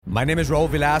My name is Raul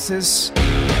Villacis,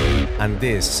 and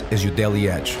this is your Daily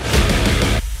Edge.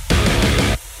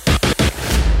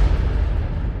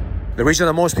 The reason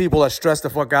that most people are stressed the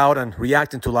fuck out and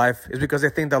reacting to life is because they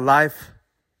think that life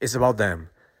is about them.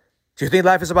 So you think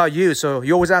life is about you, so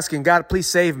you're always asking, God, please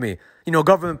save me.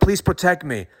 Government, please protect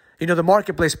me. The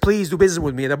marketplace, please do business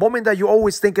with me. The moment that you're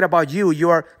always thinking about you, you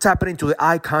are tapping into the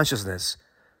I consciousness.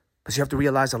 But you have to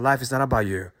realize that life is not about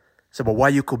you. It's about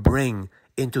what you could bring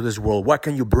into this world. What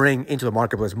can you bring into the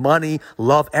marketplace? Money,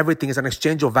 love, everything is an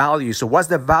exchange of value. So what's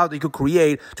the value that you could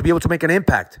create to be able to make an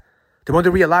impact? The moment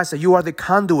to realize that you are the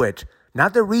conduit,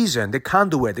 not the reason, the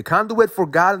conduit for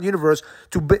God and the universe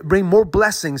to bring more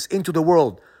blessings into the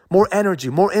world, more energy,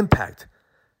 more impact.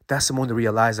 That's the moment to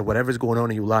realize that whatever is going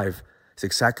on in your life is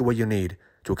exactly what you need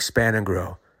to expand and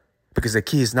grow. Because the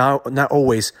key is now not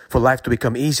always for life to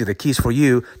become easy. The key is for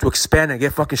you to expand and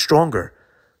get fucking stronger.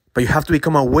 But you have to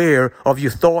become aware of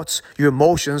your thoughts, your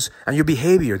emotions, and your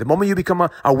behavior. The moment you become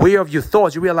aware of your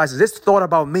thoughts, you realize, is this thought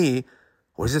about me,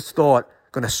 or is this thought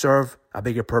going to serve a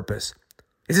bigger purpose?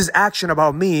 Is this action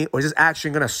about me, or is this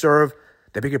action going to serve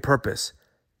the bigger purpose?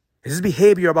 Is this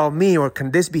behavior about me, or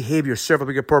can this behavior serve a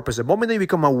bigger purpose? The moment that you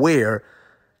become aware,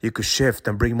 you could shift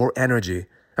and bring more energy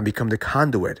and become the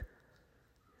conduit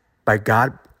by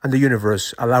God and the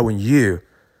universe allowing you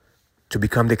to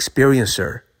become the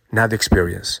experiencer, not the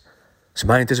experience. So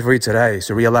my intention for you today is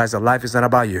to realize that life is not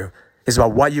about you. It's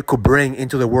about what you could bring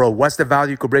into the world. What's the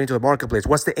value you could bring into the marketplace?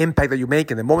 What's the impact that you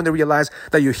make? And the moment you realize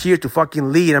that you're here to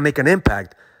fucking lead and make an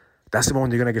impact, that's the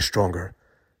moment you're going to get stronger,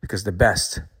 because the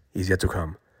best is yet to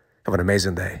come. Have an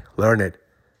amazing day. Learn it,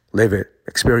 live it,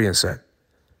 experience it.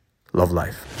 Love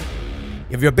life.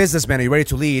 If you're a businessman and you're ready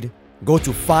to lead, go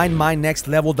to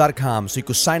findmynextlevel.com so you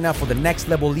can sign up for the Next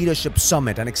Level Leadership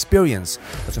Summit, an experience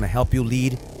that's going to help you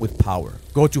lead with power.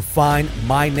 Go to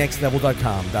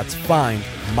findmynextlevel.com. That's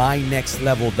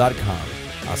findmynextlevel.com.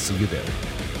 I'll see you there.